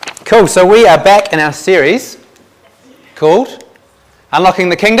Cool, so we are back in our series called Unlocking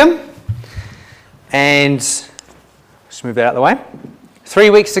the Kingdom. And just move that out of the way.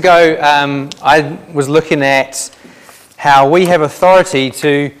 3 weeks ago, I was looking at how we have authority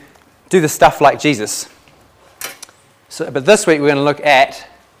to do the stuff like Jesus. But this week we're going to look at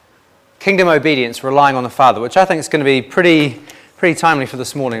kingdom obedience, relying on the Father, which I think is going to be pretty timely for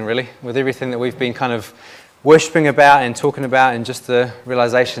this morning, really, with everything that we've been kind of worshipping about and talking about, and just the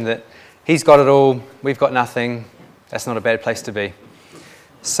realization that He's got it all, we've got nothing. That's not a bad place to be.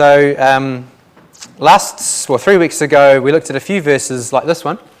 So 3 weeks ago, we looked at a few verses like this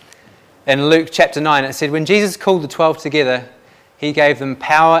one. In Luke chapter 9, it said, when Jesus called the 12 together, He gave them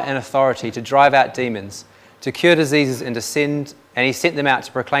power and authority to drive out demons, to cure diseases, and He sent them out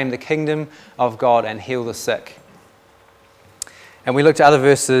to proclaim the kingdom of God and heal the sick. And we looked at other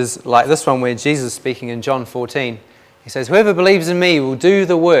verses like this one where Jesus is speaking in John 14. He says, whoever believes in me will do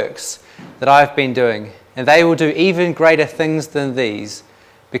the works that I've been doing, and they will do even greater things than these,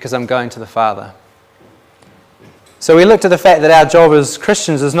 because I'm going to the Father. So we looked at the fact that our job as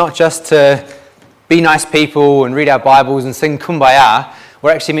Christians is not just to be nice people and read our Bibles and sing Kumbaya.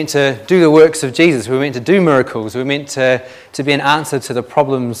 We're actually meant to do the works of Jesus. We're meant to do miracles. We're meant to be an answer to the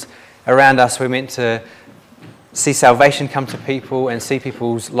problems around us. We're meant to see salvation come to people and see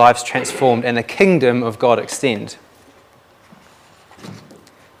people's lives transformed and the kingdom of God extend.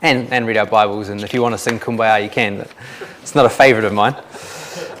 And read our Bibles, and if you want to sing Kumbaya, you can, but it's not a favourite of mine.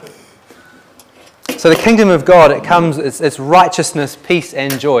 So the kingdom of God, it's righteousness, peace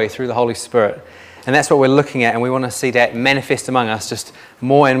and joy through the Holy Spirit. And that's what we're looking at, and we want to see that manifest among us, just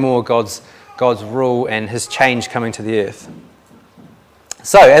more and more God's rule and His change coming to the earth.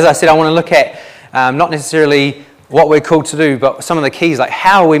 So, as I said, I want to look at not necessarily what we're called to do, but some of the keys, like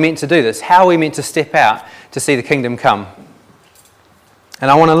how are we meant to do this? How are we meant to step out to see the kingdom come? And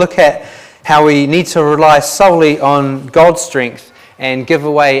I want to look at how we need to rely solely on God's strength and give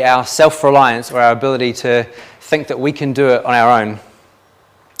away our self-reliance or our ability to think that we can do it on our own.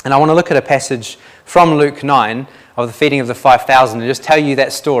 And I want to look at a passage from Luke 9 of the feeding of the 5,000 and just tell you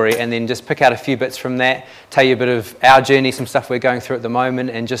that story, and then just pick out a few bits from that, tell you a bit of our journey, some stuff we're going through at the moment,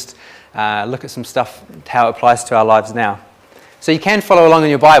 and just look at some stuff, how it applies to our lives now. So you can follow along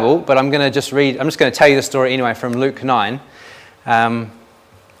in your Bible, but I'm just going to tell you the story anyway from Luke 9.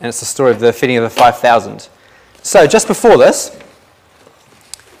 And it's the story of the feeding of the 5,000. So just before this,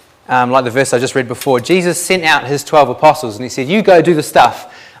 like the verse I just read before, Jesus sent out His 12 apostles and He said, you go do the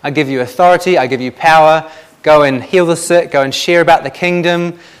stuff. I give you authority, I give you power. Go and heal the sick, go and share about the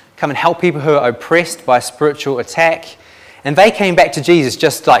kingdom. Come and help people who are oppressed by spiritual attack. And they came back to Jesus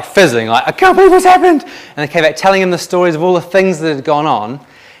just like fizzling, like, I can't believe what's happened. And they came back telling Him the stories of all the things that had gone on.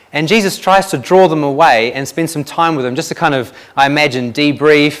 And Jesus tries to draw them away and spend some time with them, just to kind of, I imagine,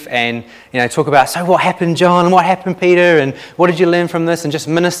 debrief and talk about, so what happened, John, and what happened, Peter, and what did you learn from this, and just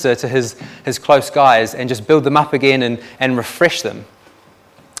minister to his close guys and just build them up again and refresh them.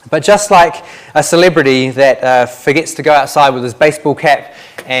 But just like a celebrity that forgets to go outside with his baseball cap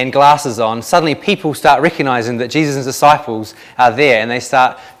and glasses on, suddenly people start recognizing that Jesus' disciples are there, and they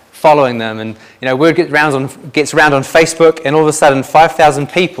start following them, and word gets around on Facebook, and all of a sudden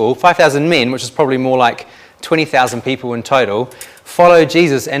 5,000 men, which is probably more like 20,000 people in total, follow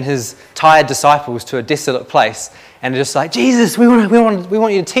Jesus and His tired disciples to a desolate place, and they're just like, Jesus, we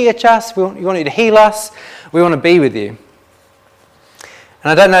want you to teach us, we want you to heal us, we want to be with you.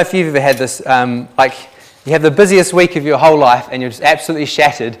 And I don't know if you've ever had this, you have the busiest week of your whole life and you're just absolutely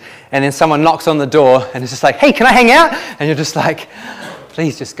shattered, and then someone knocks on the door and it's just like, hey, can I hang out? And you're just like,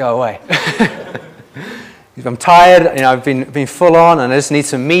 please just go away. I'm tired, I've been full on, and I just need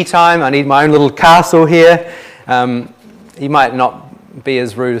some me time. I need my own little castle here. You might not be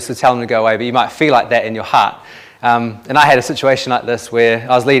as rude as to tell them to go away, but you might feel like that in your heart. And I had a situation like this where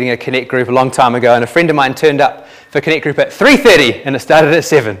I was leading a Connect group a long time ago, and a friend of mine turned up for Connect group at 3:30, and it started at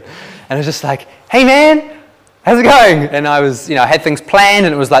 7. And I was just like, hey man, how's it going? And I was, I had things planned,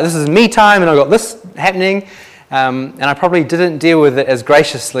 and it was like, this is me time, and I've got this happening. And I probably didn't deal with it as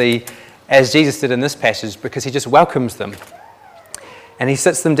graciously as Jesus did in this passage, because He just welcomes them. And He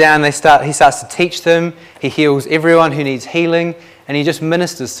sits them down, He starts to teach them, He heals everyone who needs healing, and He just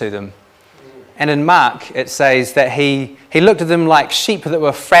ministers to them. And in Mark, it says that He looked at them like sheep that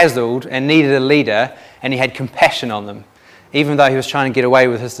were frazzled and needed a leader, and He had compassion on them. Even though He was trying to get away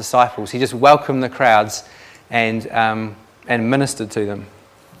with His disciples, He just welcomed the crowds and ministered to them.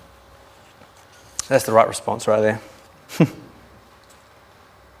 That's the right response right there.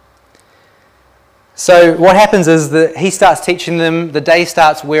 So what happens is that He starts teaching them, the day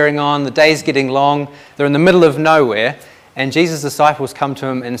starts wearing on, the day's getting long, they're in the middle of nowhere, And Jesus' disciples come to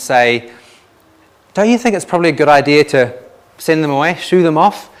him and say, don't you think it's probably a good idea to send them away, shoo them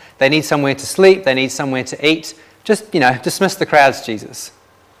off? They need somewhere to sleep, they need somewhere to eat. Just, dismiss the crowds, Jesus.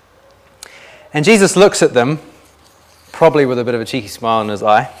 And Jesus looks at them, probably with a bit of a cheeky smile in his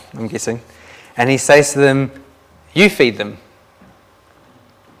eye, I'm guessing, and he says to them, you feed them.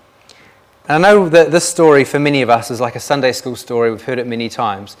 And I know that this story for many of us is like a Sunday school story, we've heard it many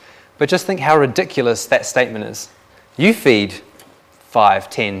times, but just think how ridiculous that statement is. You feed 5,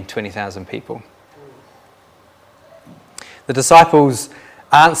 10, 20,000 people. The disciples'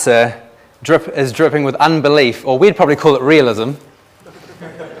 answer is dripping with unbelief, or we'd probably call it realism.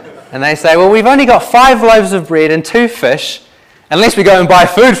 And they say, well, we've only got 5 loaves of bread and 2 fish, unless we go and buy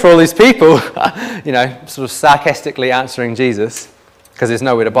food for all these people. Sort of sarcastically answering Jesus, because there's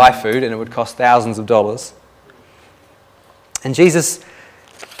nowhere to buy food and it would cost thousands of dollars. And Jesus,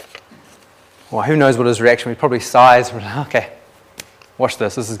 well, who knows what his reaction was? He probably sighs, okay, watch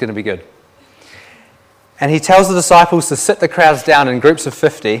this is going to be good. And he tells the disciples to sit the crowds down in groups of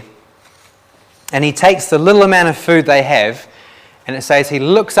 50, and he takes the little amount of food they have, and it says he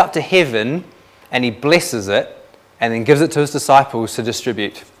looks up to heaven and he blesses it and then gives it to his disciples to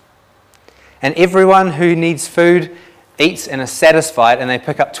distribute. And everyone who needs food eats and is satisfied, and they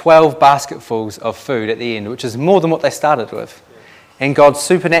pick up 12 basketfuls of food at the end, which is more than what they started with. And God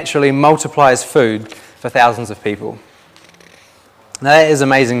supernaturally multiplies food for thousands of people. Now that is an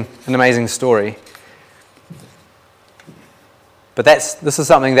amazing story. But this is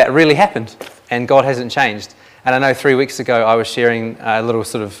something that really happened, and God hasn't changed. And I know 3 weeks ago I was sharing a little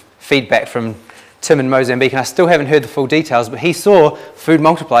sort of feedback from Tim in Mozambique, and I still haven't heard the full details, but he saw food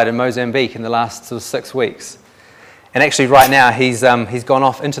multiplied in Mozambique in the last sort of 6 weeks. And actually right now he's gone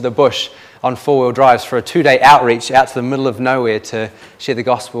off into the bush on 4-wheel drives for a 2-day outreach out to the middle of nowhere to share the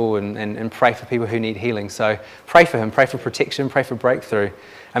gospel and pray for people who need healing. So pray for him, pray for protection, pray for breakthrough.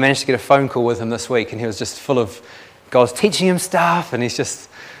 I managed to get a phone call with him this week, and he was just full of God's teaching him stuff, and he's just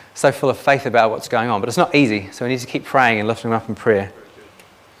so full of faith about what's going on. But it's not easy, so we need to keep praying and lifting him up in prayer.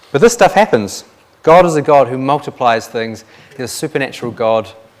 But this stuff happens. God is a God who multiplies things. He's a supernatural God.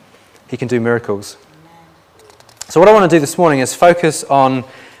 He can do miracles. So what I want to do this morning is focus on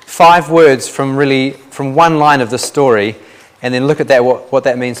 5 words from one line of the story, and then look at that what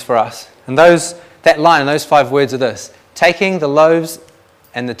that means for us. And that line and those 5 words are this: taking the loaves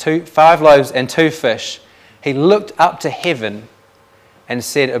and 5 loaves and 2 fish, he looked up to heaven and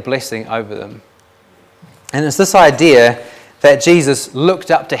said a blessing over them. And it's this idea that Jesus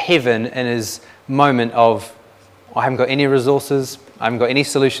looked up to heaven in his moment of, I haven't got any resources, I haven't got any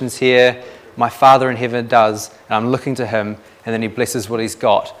solutions here, my Father in heaven does, and I'm looking to him, and then he blesses what he's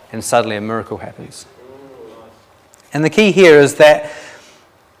got, and suddenly a miracle happens. And the key here is that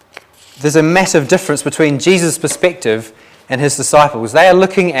there's a massive difference between Jesus' perspective and his disciples. They are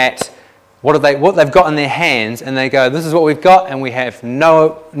looking at what they've got in their hands, and they go, this is what we've got, and we have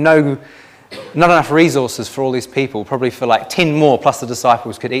not enough resources for all these people, probably for like 10 more plus the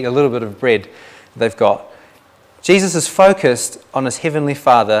disciples could eat a little bit of bread they've got. Jesus is focused on his heavenly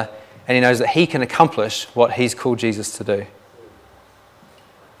Father, and he knows that he can accomplish what he's called Jesus to do.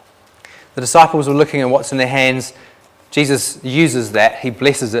 The disciples were looking at what's in their hands. Jesus uses that, he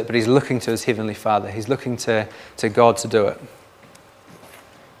blesses it, but he's looking to his heavenly Father. He's looking to God to do it.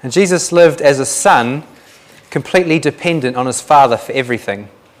 And Jesus lived as a son, completely dependent on his Father for everything.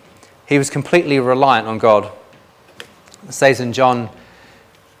 He was completely reliant on God. It says in John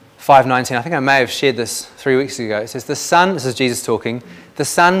 5:19, I think I may have shared this 3 weeks ago. It says, the Son, this is Jesus talking, the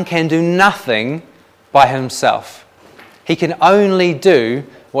Son can do nothing by himself. He can only do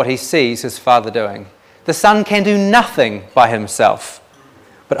what he sees his Father doing. The Son can do nothing by himself,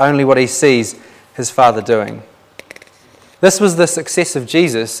 but only what he sees his Father doing. This was the success of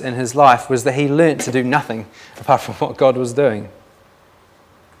Jesus in his life, was that he learnt to do nothing apart from what God was doing.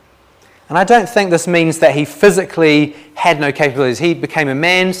 And I don't think this means that he physically had no capabilities. He became a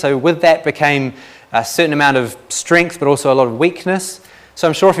man, so with that became a certain amount of strength, but also a lot of weakness. So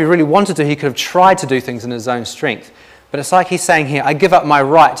I'm sure if he really wanted to, he could have tried to do things in his own strength. But it's like he's saying here, I give up my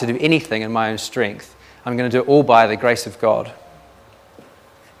right to do anything in my own strength. I'm going to do it all by the grace of God.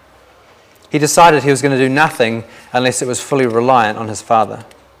 He decided he was going to do nothing unless it was fully reliant on his Father.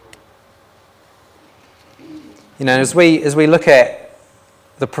 As we look at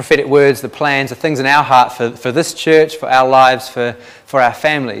the prophetic words, the plans, the things in our heart for this church, for our lives, for our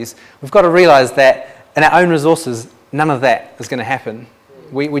families, we've got to realize that in our own resources, none of that is going to happen.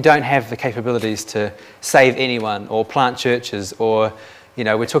 We don't have the capabilities to save anyone or plant churches, or,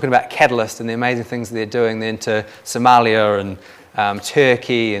 we're talking about Catalyst and the amazing things they're doing then to Somalia and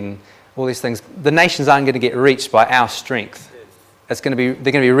Turkey and all these things. The nations aren't going to get reached by our strength. They're going to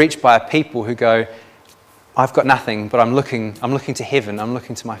be reached by a people who go, I've got nothing, but I'm looking to heaven. I'm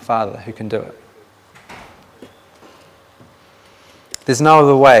looking to my Father who can do it. There's no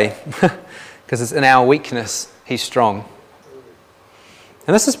other way, because it's in our weakness He's strong.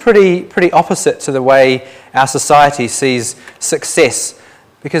 And this is pretty opposite to the way our society sees success.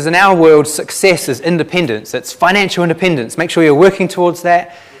 Because in our world, success is independence. It's financial independence. Make sure you're working towards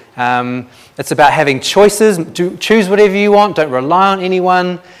that. It's about having choices. Choose whatever you want. Don't rely on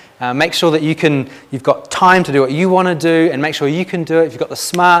anyone. Make sure that you've got time to do what you want to do, and make sure you can do it. If you've got the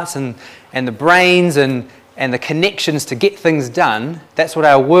smarts and the brains and the connections to get things done, that's what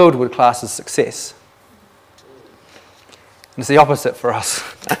our world would class as success. And it's the opposite for us.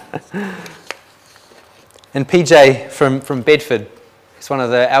 And PJ from Bedford, he's one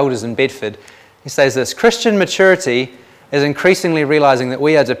of the elders in Bedford, he says this: Christian maturity is increasingly realizing that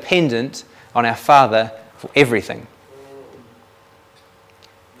we are dependent on our Father for everything.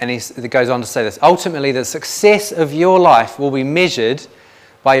 And he goes on to say this: ultimately, the success of your life will be measured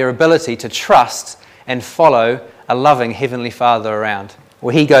by your ability to trust and follow a loving Heavenly Father around.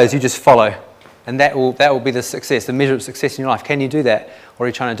 Where He goes, you just follow. And that will be the success, the measure of success in your life. Can you do that? Or are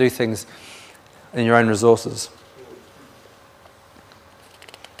you trying to do things in your own resources?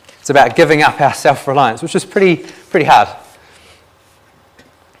 It's about giving up our self-reliance, which is pretty hard.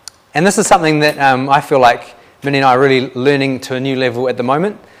 And this is something that I feel like Minnie and I are really learning to a new level at the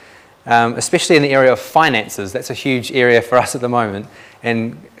moment, especially in the area of finances. That's a huge area for us at the moment.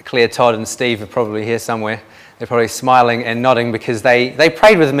 And Claire, Todd and Steve are probably here somewhere. They're probably smiling and nodding because they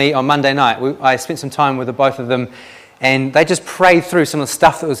prayed with me on Monday night. I spent some time with the both of them, and they just prayed through some of the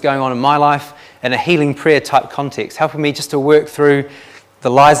stuff that was going on in my life in a healing prayer type context, helping me just to work through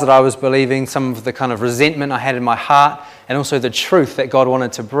the lies that I was believing, some of the kind of resentment I had in my heart, and also the truth that God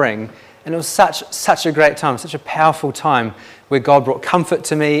wanted to bring. And it was such a great time, such a powerful time where God brought comfort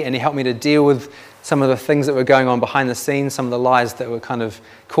to me, and He helped me to deal with some of the things that were going on behind the scenes, some of the lies that were kind of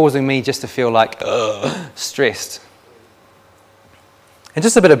causing me just to feel like stressed. And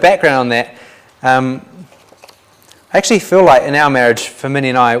just a bit of background on that, I actually feel like in our marriage, for Minnie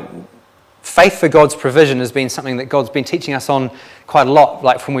and I, faith for God's provision has been something that God's been teaching us on quite a lot,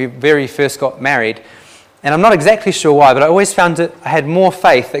 like when we very first got married. And I'm not exactly sure why, but I always found that I had more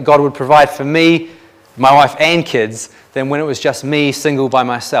faith that God would provide for me, my wife and kids, than when it was just me, single by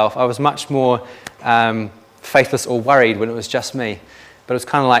myself. I was much more faithless or worried when it was just me. But it was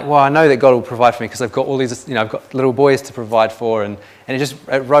kind of like, well, I know that God will provide for me because I've got all these, I've got little boys to provide for, and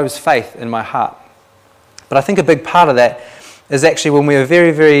it rose faith in my heart. But I think a big part of that is actually when we were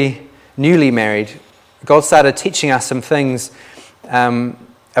very, very newly married, God started teaching us some things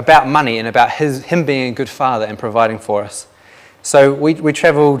about money and about Him being a good Father and providing for us. So we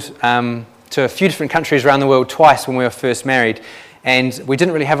travelled to a few different countries around the world twice when we were first married, and we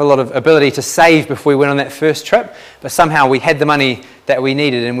didn't really have a lot of ability to save before we went on that first trip, but somehow we had the money that we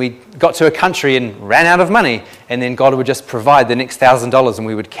needed, and we got to a country and ran out of money, and then God would just provide the next $1,000, and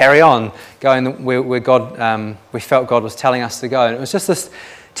we would carry on going where God, we felt God was telling us to go. And it was just this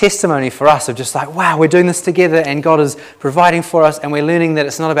testimony for us of just like, wow, we're doing this together, and God is providing for us, and we're learning that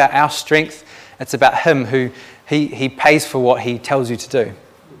it's not about our strength, it's about Him who He pays for what He tells you to do.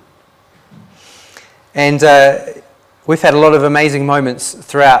 And we've had a lot of amazing moments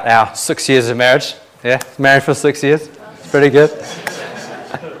throughout our 6 years of marriage. Yeah, married for 6 years. It's pretty good.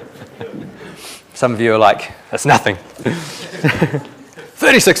 Some of you are like, that's nothing.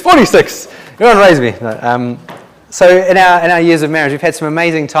 36, 46. You won't raise me. No, so in our years of marriage, we've had some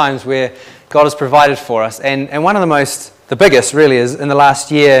amazing times where God has provided for us. And one of the biggest really is in the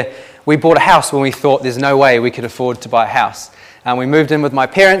last year, we bought a house when we thought there's no way we could afford to buy a house. And we moved in with my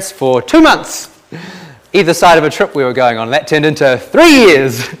parents for 2 months. Either side of a trip we were going on. That turned into 3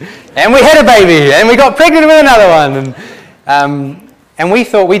 years. And we had a baby. And we got pregnant with another one. And we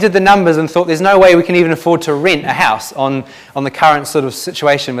did the numbers and thought there's no way we can even afford to rent a house on the current sort of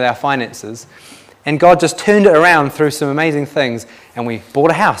situation with our finances. And God just turned it around through some amazing things. And we bought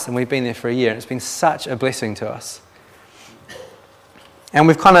a house and we've been there for a year. And it's been such a blessing to us. And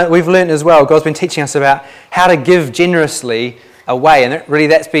we've learned as well, God's been teaching us about how to give generously away.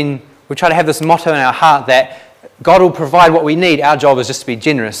 And we try to have this motto in our heart that God will provide what we need. Our job is just to be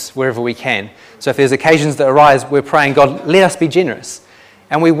generous wherever we can. So if there's occasions that arise, we're praying, God, let us be generous.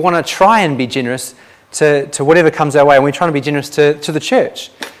 And we want to try and be generous to whatever comes our way. And we're trying to be generous to the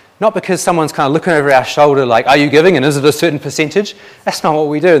church. Not because someone's kind of looking over our shoulder like, are you giving and is it a certain percentage? That's not what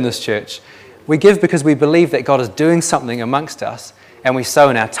we do in this church. We give because we believe that God is doing something amongst us, and we sow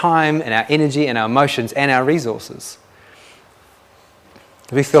in our time and our energy and our emotions and our resources.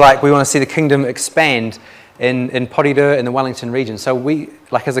 We feel like we want to see the kingdom expand in Porirua, in the Wellington region. So we,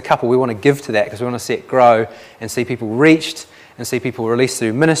 like as a couple, we want to give to that because we want to see it grow and see people reached and see people released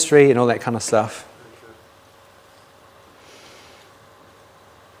through ministry and all that kind of stuff.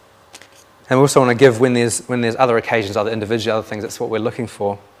 And we also want to give when there's other occasions, other individual, other things. That's what we're looking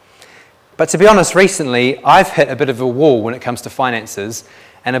for. But to be honest, recently I've hit a bit of a wall when it comes to finances,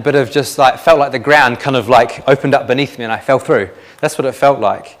 and a bit of just like felt like the ground kind of like opened up beneath me and I fell through. That's what it felt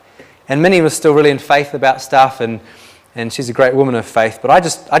like. And Minnie was still really in faith about stuff, and she's a great woman of faith. But I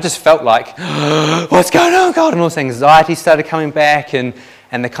just felt like, what's going on, God? And all this anxiety started coming back, and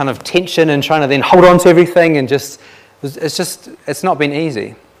the kind of tension and trying to then hold on to everything, and it's not been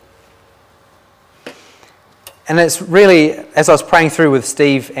easy. And it's really, as I was praying through with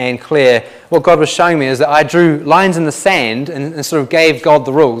Steve and Claire, what God was showing me is that I drew lines in the sand and sort of gave God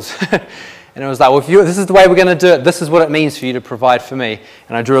the rules. And it was like, well, this is the way we're going to do it. This is what it means for you to provide for me.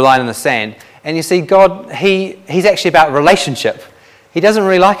 And I drew a line in the sand. And you see, God, He's actually about relationship. He doesn't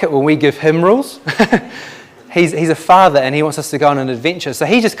really like it when we give Him rules. He's a father, and He wants us to go on an adventure. So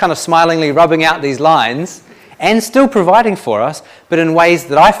He's just kind of smilingly rubbing out these lines and still providing for us, but in ways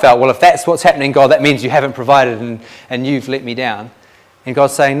that I felt, well, if that's what's happening, God, that means you haven't provided and you've let me down. And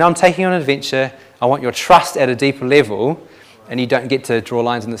God's saying, no, I'm taking you on an adventure. I want your trust at a deeper level, and you don't get to draw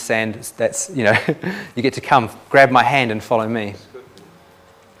lines in the sand. That's, you get to come, grab my hand and follow me.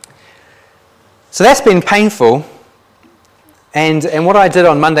 So that's been painful. And what I did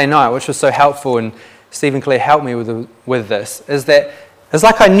on Monday night, which was so helpful, and Steve and Claire helped me with this, is that it's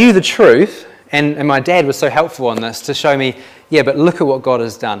like I knew the truth. And my dad was so helpful on this to show me, yeah, but look at what God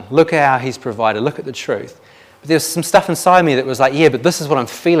has done. Look at how He's provided. Look at the truth. But there's some stuff inside me that was like, yeah, but this is what I'm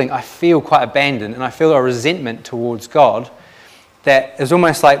feeling. I feel quite abandoned, and I feel a resentment towards God that is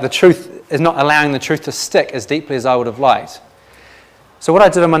almost like the truth is not allowing the truth to stick as deeply as I would have liked. So what I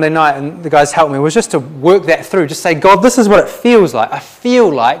did on Monday night, and the guys helped me, was just to work that through. Just say, God, this is what it feels like. I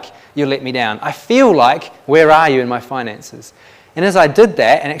feel like you let me down. I feel like, where are you in my finances? And as I did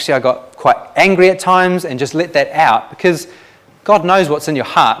that, and actually I got quite angry at times and just let that out, because God knows what's in your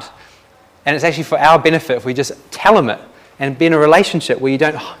heart, and it's actually for our benefit if we just tell Him it and be in a relationship where you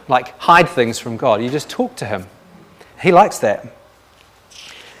don't like hide things from God. You just talk to Him. He likes that.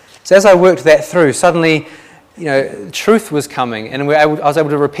 So as I worked that through, suddenly, truth was coming, and I was able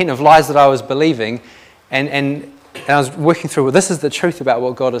to repent of lies that I was believing, and I was working through, well, this is the truth about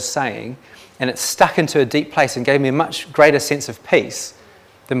what God is saying. And it stuck into a deep place and gave me a much greater sense of peace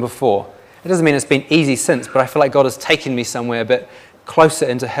than before. It doesn't mean it's been easy since, but I feel like God has taken me somewhere a bit closer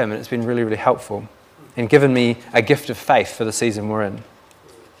into Him, and it's been really, really helpful and given me a gift of faith for the season we're in.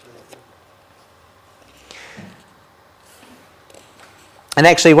 And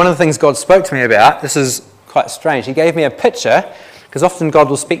actually, one of the things God spoke to me about, this is quite strange, He gave me a picture, because often God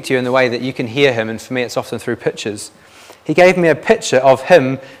will speak to you in the way that you can hear Him, and for me it's often through pictures. He gave me a picture of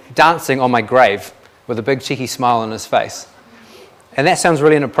Him dancing on my grave with a big cheeky smile on His face. And that sounds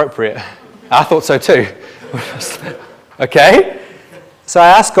really inappropriate. I thought so too. Okay? So I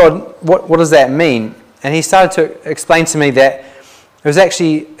asked God, what does that mean? And He started to explain to me that it was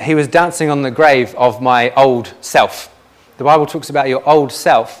actually, He was dancing on the grave of my old self. The Bible talks about your old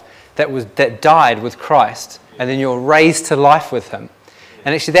self that died with Christ, and then you're raised to life with Him.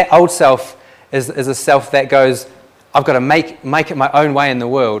 And actually that old self is a self that goes, I've got to make it my own way in the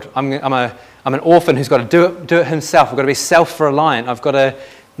world. I'm an orphan who's got to do it himself. I've got to be self-reliant. I've got to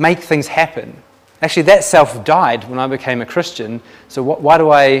make things happen. Actually, that self died when I became a Christian, so why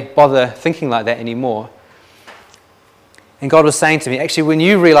do I bother thinking like that anymore? And God was saying to me, actually, when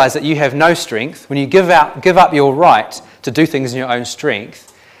you realize that you have no strength, when you give up your right to do things in your own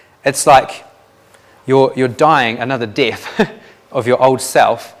strength, it's like you're dying another death of your old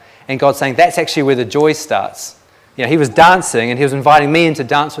self. And God's saying that's actually where the joy starts. He was dancing, and He was inviting me in to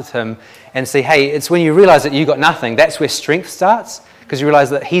dance with Him and say, hey, it's when you realize that you got nothing, that's where strength starts, because you realize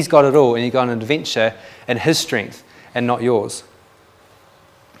that He's got it all, and you go on an adventure in His strength and not yours.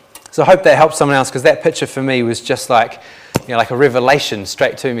 So I hope that helps someone else, because that picture for me was just like, like a revelation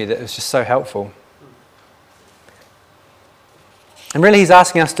straight to me that was just so helpful. And really He's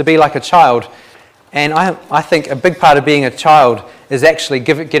asking us to be like a child. And I think a big part of being a child is actually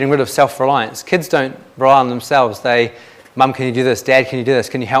getting rid of self-reliance. Kids don't rely on themselves. Mum, can you do this? Dad, can you do this?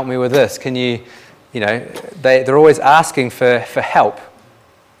 Can you help me with this? Can you, they're always asking for help.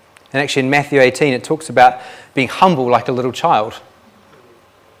 And actually in Matthew 18 it talks about being humble like a little child.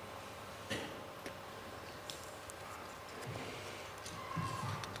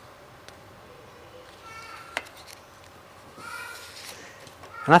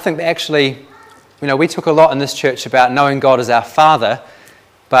 And I think that actually, we talk a lot in this church about knowing God as our Father,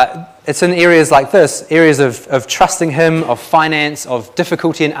 But it's in areas like this, areas of trusting Him, of finance, of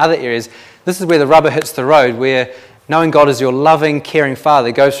difficulty in other areas. This is where the rubber hits the road, where knowing God as your loving, caring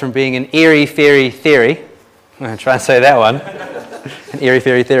Father goes from being an airy-fairy theory, I'm going to try and say that one, an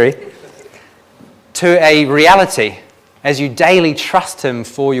airy-fairy theory, to a reality as you daily trust Him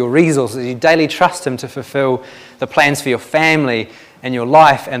for your resources, as you daily trust Him to fulfill the plans for your family and your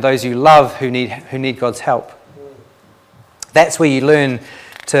life and those you love who need God's help. That's where you learn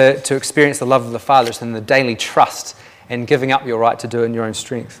to experience the love of the Father. It's in the daily trust and giving up your right to do it in your own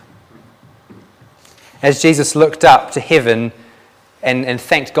strength. As Jesus looked up to heaven and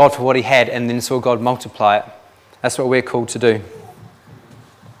thanked God for what He had and then saw God multiply it, that's what we're called to do.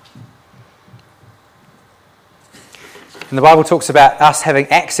 And the Bible talks about us having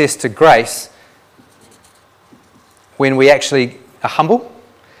access to grace when we actually are humble.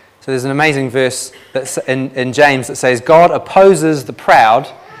 So there's an amazing verse that's in James that says, God opposes the proud,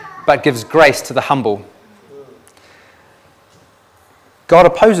 but gives grace to the humble. God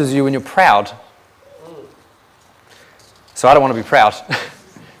opposes you when you're proud. So I don't want to be proud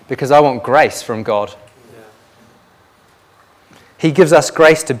because I want grace from God. He gives us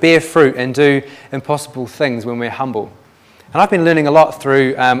grace to bear fruit and do impossible things when we're humble. And I've been learning a lot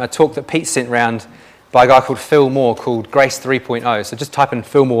through a talk that Pete sent round by a guy called Phil Moore called Grace 3.0. So just type in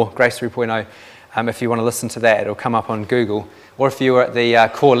Phil Moore, Grace 3.0, if you want to listen to that. It'll come up on Google. Or if you were at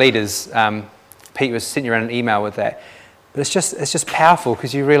the Core Leaders, Pete was sending you around an email with that. But it's just powerful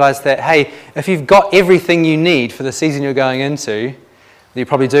because you realise that, hey, if you've got everything you need for the season you're going into, you're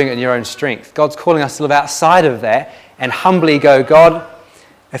probably doing it in your own strength. God's calling us to live outside of that and humbly go, God,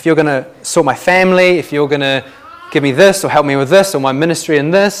 if you're going to sort my family, if you're going to give me this or help me with this or my ministry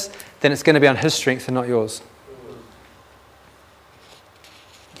in this, then it's going to be on His strength and not yours.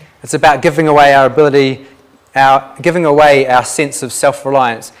 It's about giving away our ability, giving away our sense of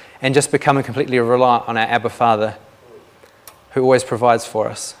self-reliance and just becoming completely reliant on our Abba Father who always provides for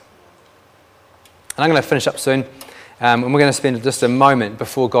us. And I'm going to finish up soon. And we're going to spend just a moment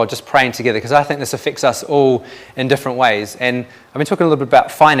before God just praying together because I think this affects us all in different ways. And I've been talking a little bit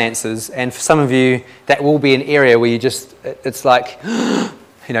about finances, and for some of you, that will be an area where it's like,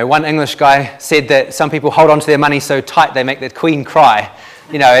 one English guy said that some people hold on to their money so tight they make their queen cry.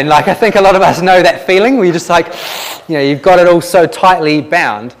 And I think a lot of us know that feeling where you're just like, you've got it all so tightly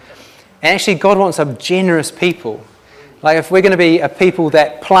bound. And actually, God wants a generous people. Like if we're going to be a people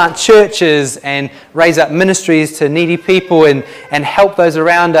that plant churches and raise up ministries to needy people and help those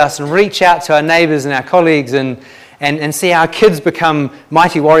around us and reach out to our neighbours and our colleagues and see our kids become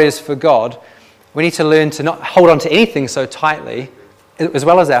mighty warriors for God, we need to learn to not hold on to anything so tightly, as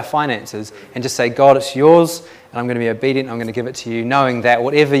well as our finances, and just say, God, it's yours, and I'm going to be obedient, I'm going to give it to you, knowing that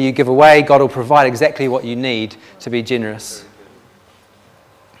whatever you give away, God will provide exactly what you need to be generous.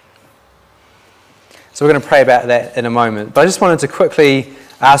 So we're going to pray about that in a moment. But I just wanted to quickly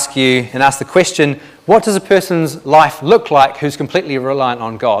ask you and ask the question, what does a person's life look like who's completely reliant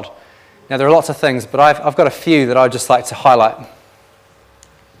on God? Now, there are lots of things, but I've got a few that I'd just like to highlight.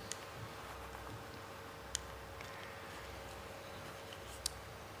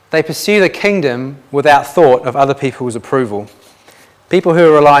 They pursue the kingdom without thought of other people's approval. People who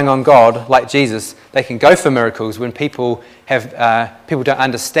are relying on God, like Jesus, they can go for miracles when people don't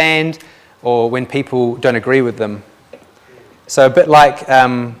understand or when people don't agree with them. So a bit like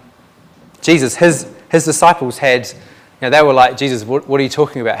Jesus, his disciples had, they were like, Jesus, what are you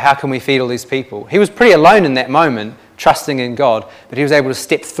talking about? How can we feed all these people? He was pretty alone in that moment, trusting in God, but he was able to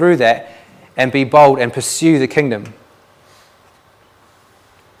step through that and be bold and pursue the kingdom.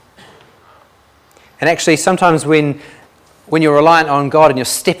 And actually, sometimes when you're reliant on God and you're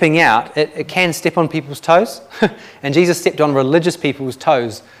stepping out, it can step on people's toes. And Jesus stepped on religious people's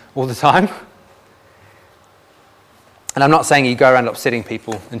toes all the time. And I'm not saying you go around upsetting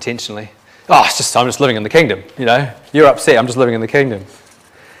people intentionally. I'm just living in the kingdom, You're upset, I'm just living in the kingdom.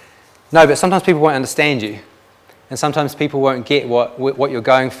 No, but sometimes people won't understand you. And sometimes people won't get what you're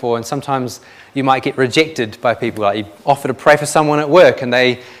going for. And sometimes you might get rejected by people. Like you offer to pray for someone at work and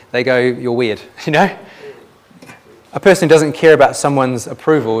they go, you're weird, A person who doesn't care about someone's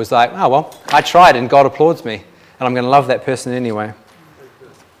approval is like, oh, well, I tried and God applauds me. And I'm going to love that person anyway.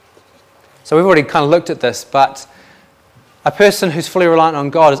 So we've already kind of looked at this, but a person who's fully reliant on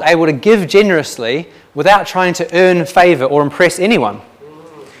God is able to give generously without trying to earn favour or impress anyone.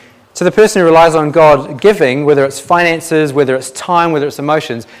 So the person who relies on God giving, whether it's finances, whether it's time, whether it's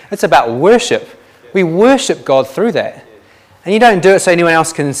emotions, it's about worship. We worship God through that. And you don't do it so anyone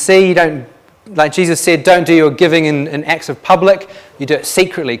else can see. You don't, like Jesus said, don't do your giving in acts of public. You do it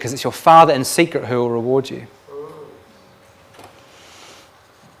secretly because it's your Father in secret who will reward you.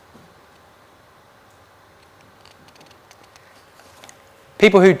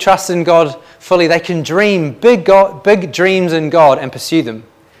 People who trust in God fully, they can dream big dreams in God and pursue them.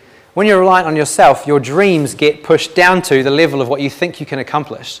 When you're reliant on yourself, your dreams get pushed down to the level of what you think you can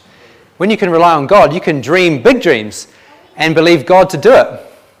accomplish. When you can rely on God, you can dream big dreams and believe God to do it.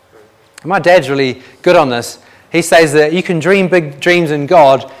 And my dad's really good on this. He says that you can dream big dreams in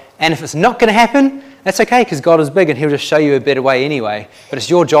God, and if it's not going to happen, that's okay, because God is big and He'll just show you a better way anyway. But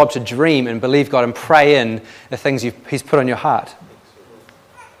it's your job to dream and believe God and pray in the things He's put on your heart.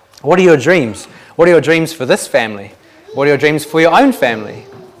 What are your dreams? What are your dreams for this family? What are your dreams for your own family?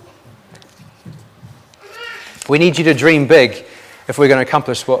 We need you to dream big if we're going to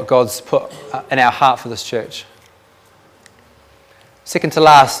accomplish what God's put in our heart for this church. Second to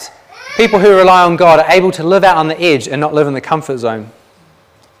last, people who rely on God are able to live out on the edge and not live in the comfort zone.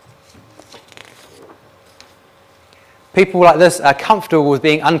 People like this are comfortable with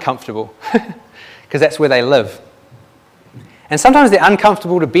being uncomfortable because that's where they live. And sometimes they're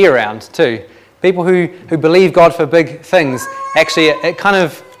uncomfortable to be around too. People who believe God for big things, actually it kind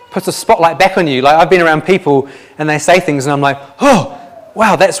of puts a spotlight back on you. Like I've been around people and they say things and I'm like, oh,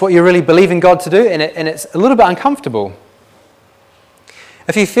 wow, that's what you really believe in God to do? And it's a little bit uncomfortable.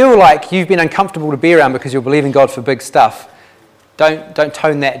 If you feel like you've been uncomfortable to be around because you're believing God for big stuff, don't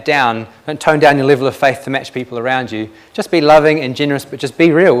tone that down. Don't tone down your level of faith to match people around you. Just be loving and generous, but just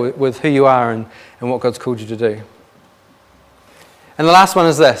be real with who you are and what God's called you to do. And the last one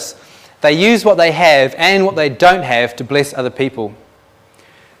is this. They use what they have and what they don't have to bless other people.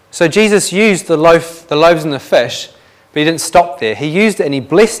 So Jesus used the loaves and the fish, but He didn't stop there. He used it and He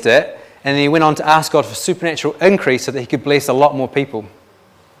blessed it, and then He went on to ask God for supernatural increase so that He could bless a lot more people.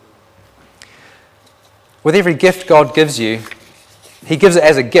 With every gift God gives you, He gives it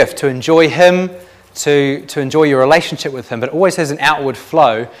as a gift to enjoy Him, to enjoy your relationship with Him, but it always has an outward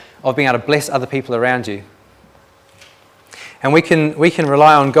flow of being able to bless other people around you. And we can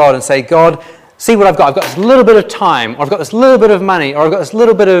rely on God and say, God, see what I've got. I've got this little bit of time, or I've got this little bit of money, or I've got this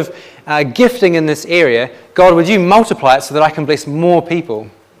little bit of gifting in this area. God, would you multiply it so that I can bless more people?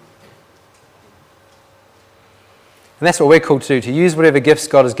 And that's what we're called to use whatever gifts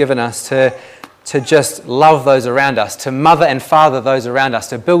God has given us to just love those around us, to mother and father those around us,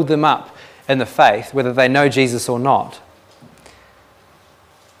 to build them up in the faith, whether they know Jesus or not.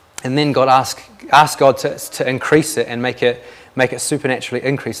 And then God ask God to increase it and make it supernaturally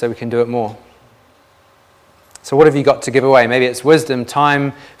increase so we can do it more. So what have you got to give away? Maybe it's wisdom,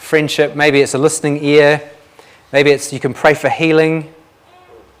 time, friendship. Maybe it's a listening ear. Maybe it's you can pray for healing.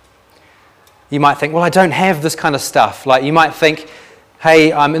 You might think, well, I don't have this kind of stuff. Like you might think,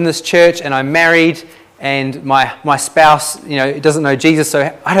 hey, I'm in this church and I'm married and my spouse, doesn't know Jesus,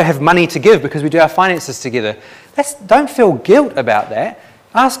 so I don't have money to give because we do our finances together. Don't feel guilt about that.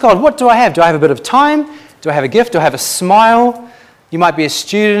 Ask God, what do I have? Do I have a bit of time? Do I have a gift? Do I have a smile? You might be a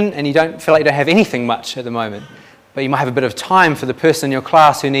student and you don't feel like you don't have anything much at the moment, but you might have a bit of time for the person in your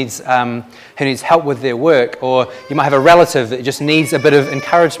class who needs help with their work, or you might have a relative that just needs a bit of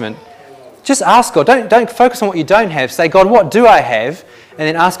encouragement. Just ask God. Don't focus on what you don't have. Say, God, what do I have? And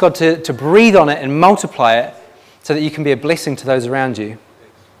then ask God to breathe on it and multiply it so that you can be a blessing to those around you.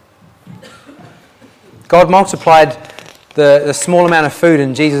 God multiplied the small amount of food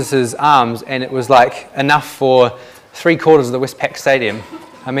in Jesus' arms, and it was like enough for 3/4 of the Westpac Stadium.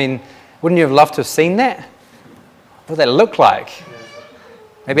 I mean, wouldn't you have loved to have seen that? What would that look like?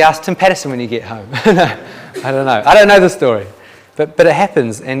 Maybe ask Tim Patterson when you get home. No, I don't know. I don't know the story. But it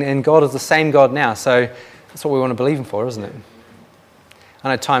happens, and God is the same God now, so that's what we want to believe Him for, isn't it? I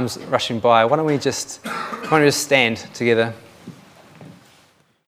know time's rushing by. Why don't we just stand together?